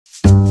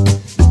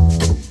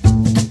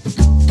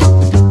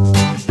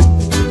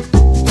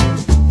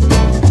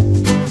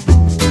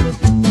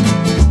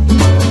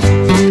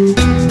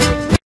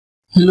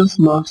Hello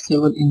smart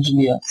civil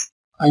engineers,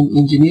 I'm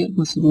Engineer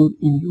Masroor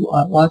and you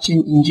are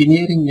watching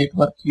Engineering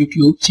Network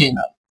YouTube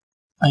channel.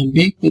 I'm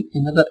back with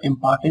another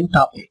important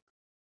topic.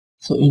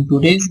 So in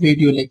today's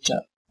video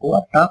lecture,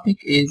 our topic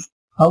is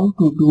how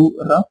to do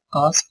rough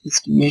cost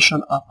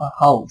estimation of a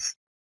house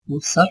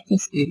whose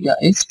surface area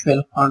is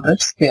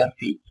 1200 square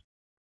feet.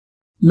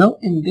 Now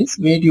in this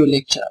video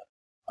lecture,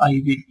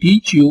 I will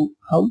teach you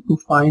how to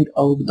find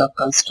out the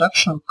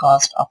construction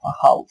cost of a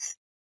house,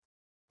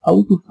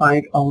 how to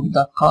find out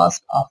the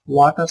cost of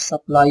water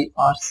supply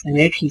or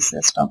sanitary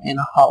system in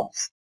a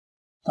house,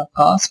 the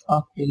cost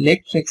of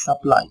electric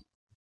supply,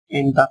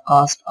 and the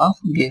cost of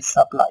gas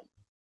supply.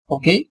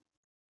 Okay?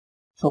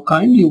 So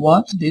kindly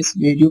watch this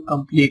video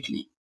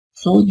completely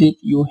so that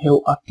you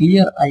have a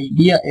clear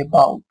idea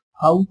about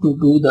how to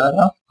do the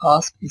rough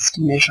cost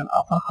estimation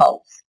of a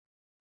house.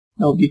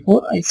 Now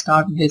before I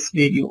start this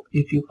video,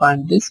 if you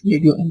find this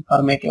video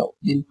informative,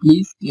 then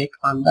please click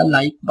on the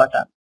like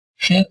button.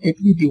 Share it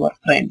with your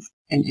friends,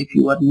 and if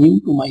you are new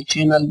to my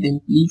channel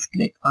then please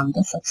click on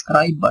the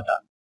subscribe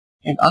button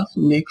and also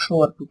make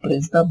sure to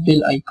press the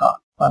bell icon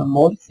for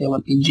more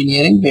civil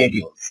engineering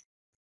videos.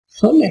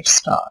 So let's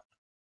start.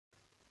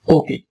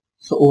 Okay,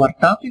 so our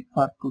topic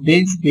for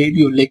today's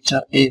video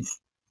lecture is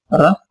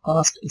rough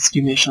cost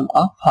estimation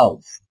of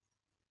house.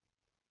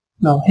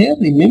 Now here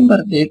remember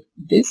that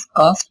this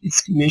cost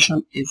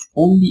estimation is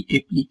only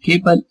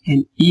applicable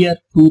in year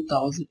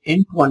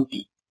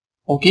 2020.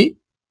 Okay?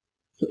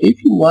 So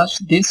if you watch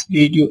this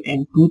video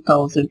in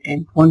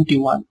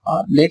 2021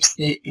 or let's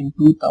say in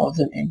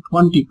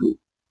 2022,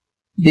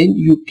 then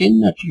you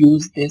cannot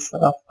use this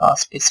rough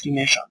cost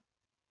estimation.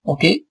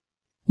 Okay?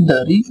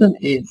 The reason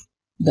is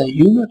the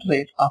unit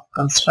rate of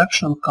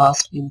construction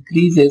cost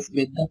increases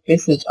with the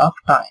passage of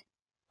time,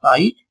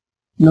 right?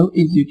 Now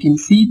as you can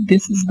see,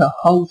 this is the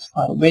house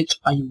for which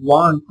I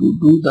want to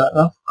do the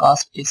rough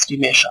cost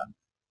estimation.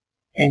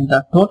 And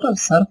the total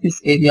surface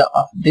area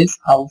of this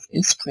house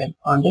is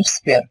 1200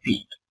 square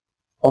feet.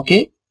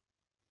 Okay?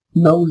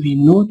 Now we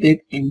know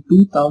that in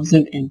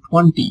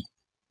 2020,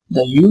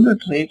 the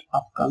unit rate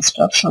of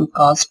construction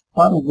cost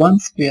per 1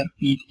 square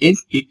feet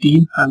is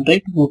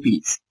 1800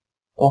 rupees.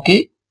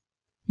 Okay?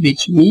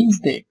 Which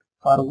means that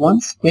for 1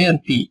 square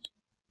feet,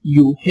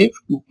 you have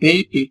to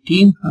pay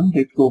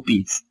 1800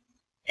 rupees.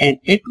 And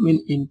it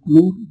will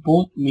include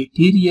both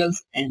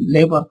materials and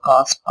labor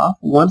cost of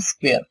 1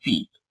 square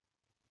feet.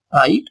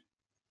 Right?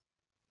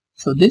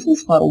 So this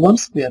is for 1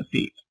 square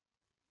feet.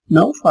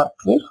 Now for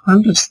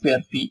 1200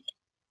 square feet,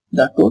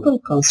 the total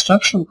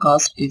construction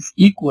cost is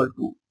equal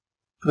to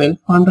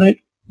 1200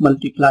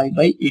 multiplied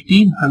by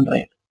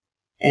 1800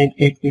 and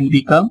it will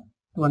become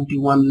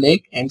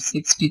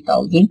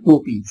 21,60,000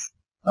 rupees.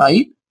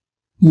 Right?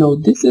 Now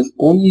this is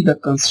only the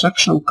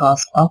construction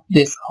cost of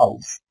this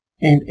house.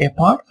 And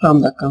apart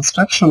from the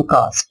construction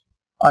cost,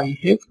 I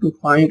have to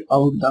find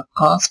out the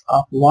cost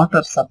of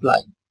water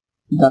supply,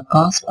 the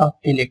cost of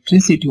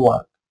electricity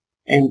work,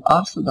 and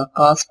also the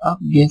cost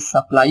of gas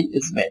supply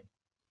as well.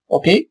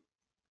 Okay?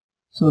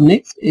 So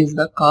next is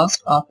the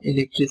cost of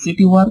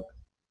electricity work,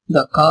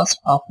 the cost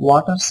of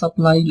water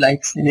supply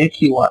like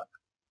sanitary work,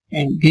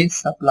 and gas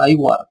supply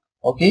work.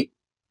 Okay?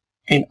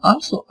 And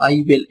also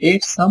I will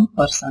add some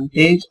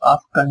percentage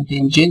of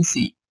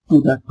contingency to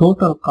the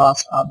total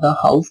cost of the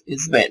house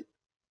as well.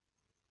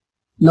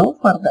 Now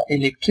for the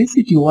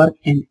electricity work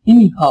in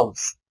any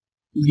house,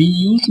 we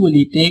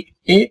usually take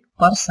 8%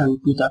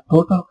 to the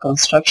total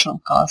construction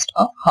cost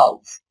of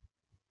house.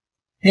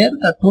 Here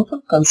the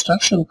total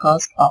construction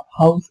cost of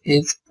house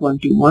is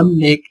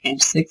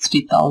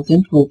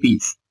 21,60,000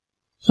 rupees.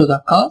 So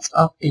the cost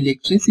of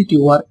electricity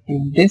work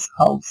in this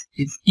house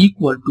is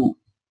equal to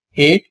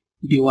 8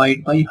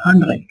 divided by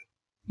 100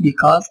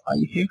 because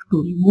I have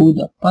to remove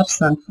the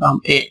percent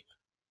from 8.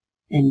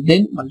 And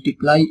then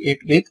multiply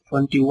it with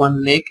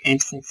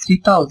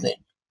 21,60,000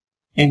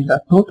 and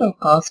the total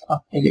cost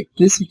of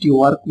electricity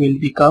work will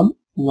become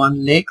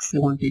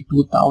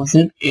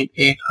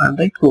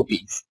 1,72,800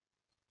 rupees.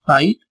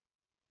 Right?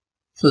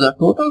 So the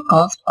total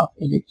cost of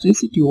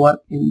electricity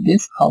work in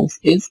this house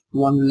is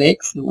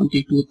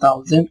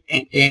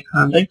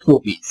 1,72,800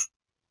 rupees.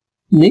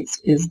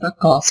 Next is the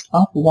cost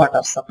of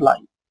water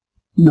supply.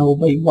 Now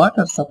by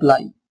water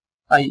supply,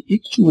 I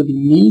actually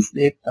means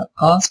that the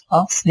cost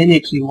of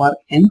sanitary work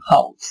in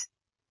house.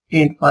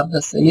 And for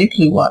the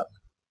sanitary work,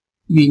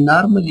 we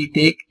normally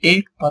take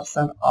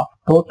 8% of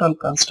total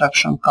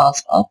construction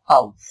cost of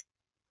house.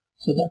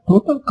 So the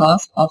total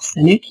cost of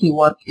sanitary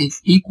work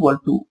is equal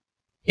to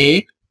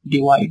 8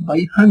 divided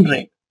by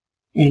 100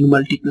 and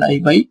multiply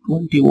by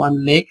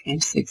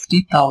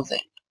 21,60,000.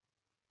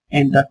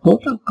 And the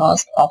total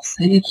cost of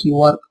sanitary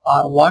work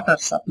or water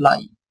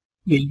supply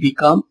will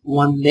become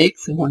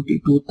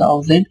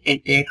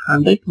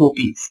 1,72,800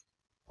 rupees.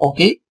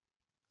 Okay?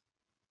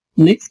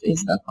 Next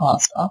is the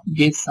cost of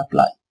gas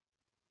supply.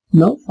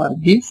 Now for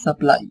gas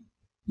supply,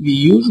 we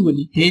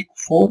usually take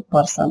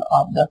 4%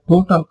 of the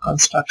total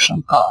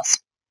construction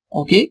cost.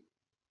 Okay?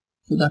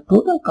 So the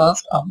total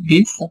cost of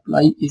gas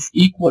supply is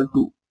equal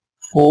to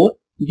 4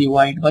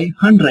 divided by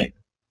 100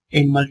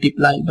 and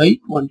multiply by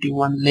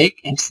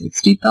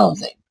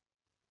 21,60,000.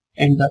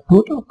 And the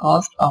total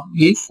cost of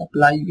gas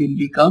supply will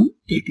become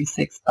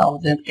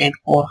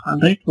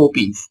 86,400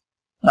 rupees,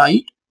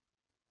 right?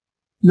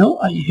 Now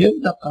I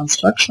have the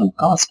construction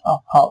cost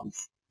of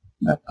house,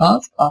 the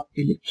cost of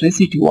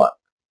electricity work,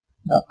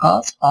 the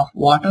cost of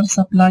water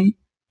supply,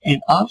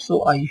 and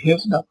also I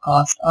have the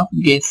cost of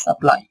gas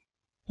supply,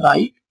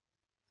 right?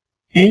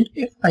 And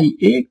if I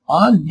add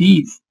all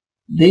these,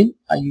 then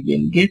I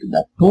will get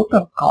the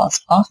total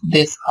cost of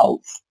this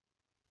house.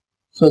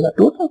 So the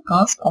total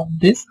cost of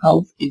this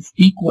house is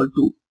equal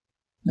to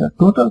the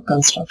total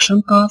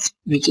construction cost,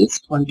 which is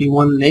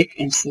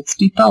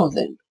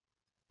 21,60,000,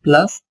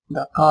 plus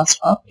the cost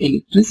of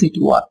electricity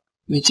work,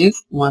 which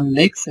is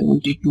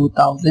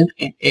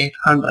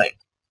 1,72,800,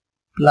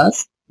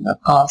 plus the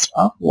cost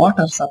of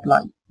water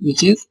supply,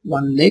 which is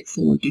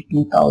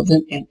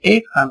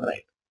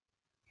 1,72,800,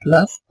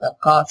 plus the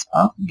cost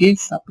of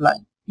gas supply,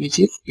 which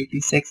is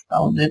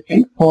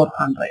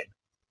 86,400.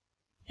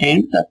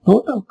 And the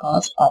total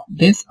cost of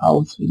this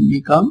house will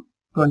become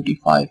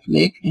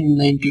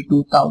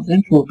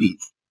 25,92,000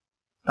 rupees,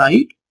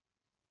 right?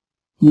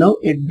 Now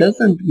it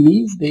doesn't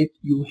mean that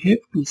you have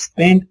to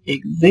spend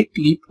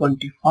exactly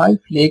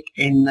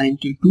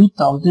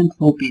 25,92,000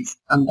 rupees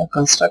on the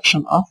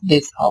construction of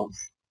this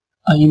house.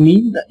 I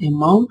mean the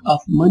amount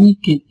of money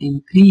can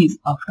increase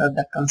after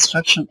the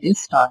construction is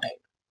started.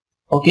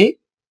 Okay?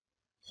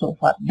 So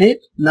for that,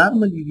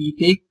 normally we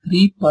take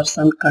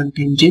 3%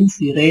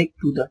 contingency rate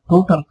to the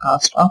total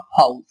cost of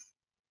house.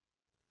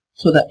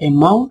 So the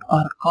amount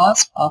or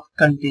cost of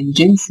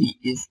contingency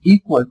is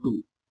equal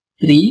to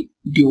 3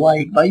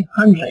 divided by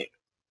 100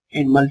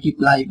 and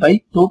multiply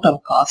by total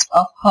cost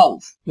of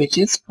house, which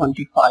is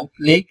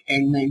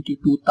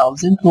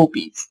 25,92,000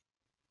 rupees.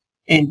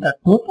 And the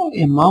total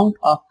amount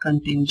of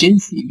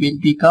contingency will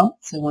become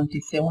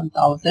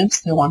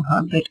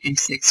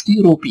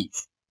 77,760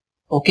 rupees.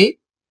 Okay?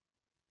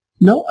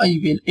 Now I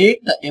will add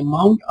the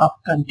amount of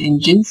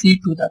contingency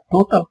to the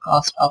total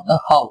cost of the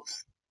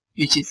house,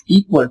 which is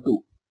equal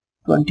to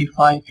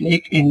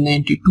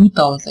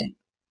 25,92,000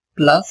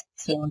 plus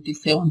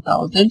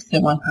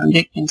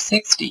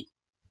 77,760.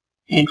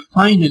 And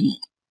finally,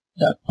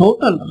 the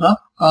total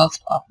rough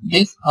cost of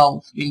this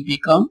house will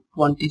become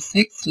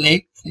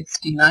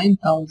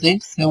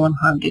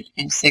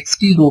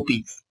 26,69,760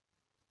 rupees.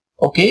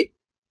 Okay?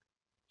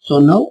 So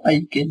now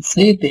I can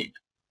say that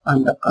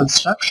on the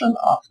construction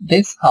of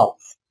this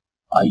house,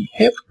 I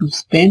have to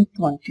spend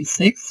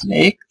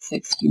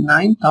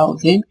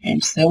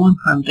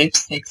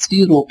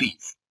 26,69,760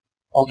 rupees.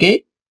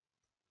 Okay?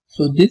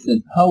 So this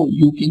is how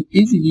you can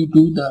easily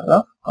do the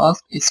rough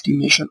cost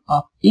estimation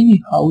of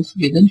any house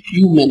within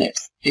few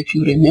minutes if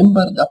you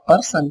remember the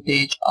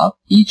percentage of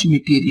each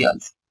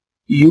materials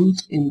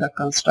used in the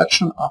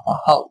construction of a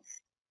house,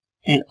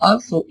 and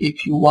also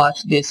if you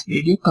watch this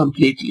video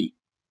completely.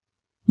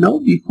 Now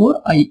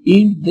before I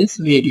end this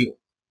video,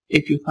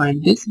 if you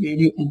find this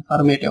video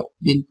informative,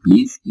 then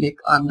please click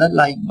on the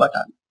like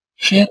button,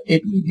 share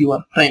it with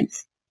your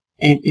friends,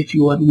 and if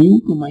you are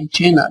new to my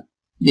channel,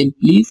 then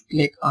please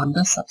click on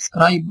the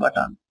subscribe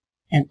button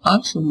and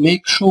also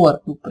make sure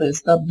to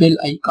press the bell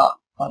icon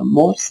for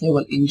more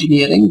civil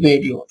engineering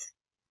videos.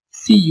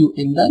 See you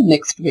in the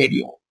next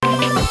video.